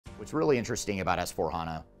What's really interesting about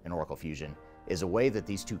S/4HANA and Oracle Fusion is a way that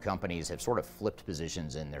these two companies have sort of flipped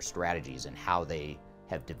positions in their strategies and how they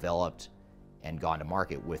have developed and gone to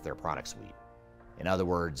market with their product suite. In other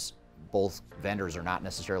words, both vendors are not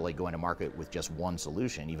necessarily going to market with just one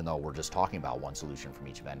solution, even though we're just talking about one solution from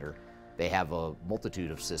each vendor. They have a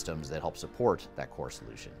multitude of systems that help support that core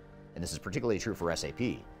solution. And this is particularly true for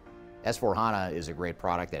SAP. S/4HANA is a great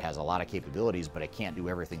product that has a lot of capabilities, but it can't do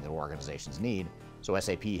everything that organizations need. So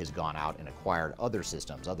SAP has gone out and acquired other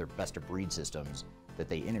systems, other best-of-breed systems that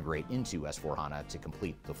they integrate into S/4HANA to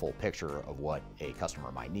complete the full picture of what a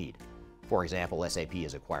customer might need. For example, SAP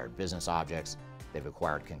has acquired business objects, they've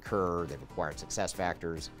acquired Concur, they've acquired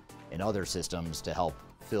SuccessFactors, and other systems to help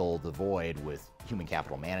fill the void with human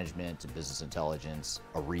capital management and business intelligence,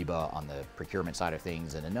 Ariba on the procurement side of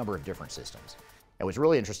things, and a number of different systems. And what's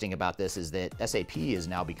really interesting about this is that SAP has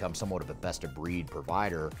now become somewhat of a best-of-breed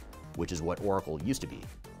provider, which is what Oracle used to be.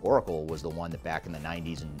 Oracle was the one that back in the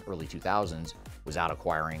 90s and early 2000s was out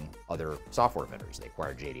acquiring other software vendors. They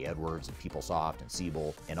acquired JD Edwards and PeopleSoft and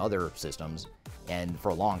Siebel and other systems. And for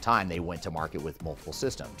a long time, they went to market with multiple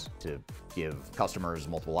systems to give customers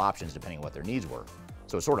multiple options depending on what their needs were.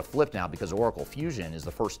 So it's sort of flipped now because Oracle Fusion is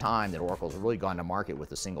the first time that Oracle's really gone to market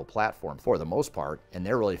with a single platform for the most part, and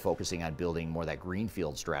they're really focusing on building more that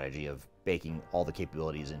greenfield strategy of baking all the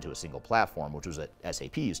capabilities into a single platform, which was what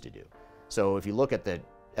SAP used to do. So if you look at the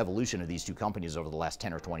evolution of these two companies over the last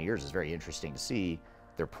 10 or 20 years, it's very interesting to see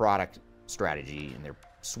their product strategy and their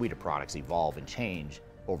suite of products evolve and change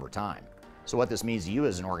over time. So what this means to you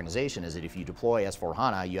as an organization is that if you deploy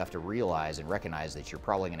S/4HANA, you have to realize and recognize that you're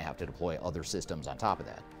probably going to have to deploy other systems on top of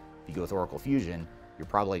that. If you go with Oracle Fusion, you're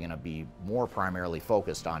probably going to be more primarily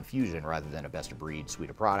focused on Fusion rather than a best-of-breed suite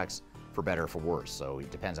of products, for better or for worse. So it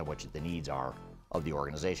depends on what the needs are of the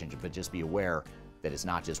organization, but just be aware that it's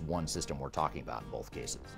not just one system we're talking about in both cases.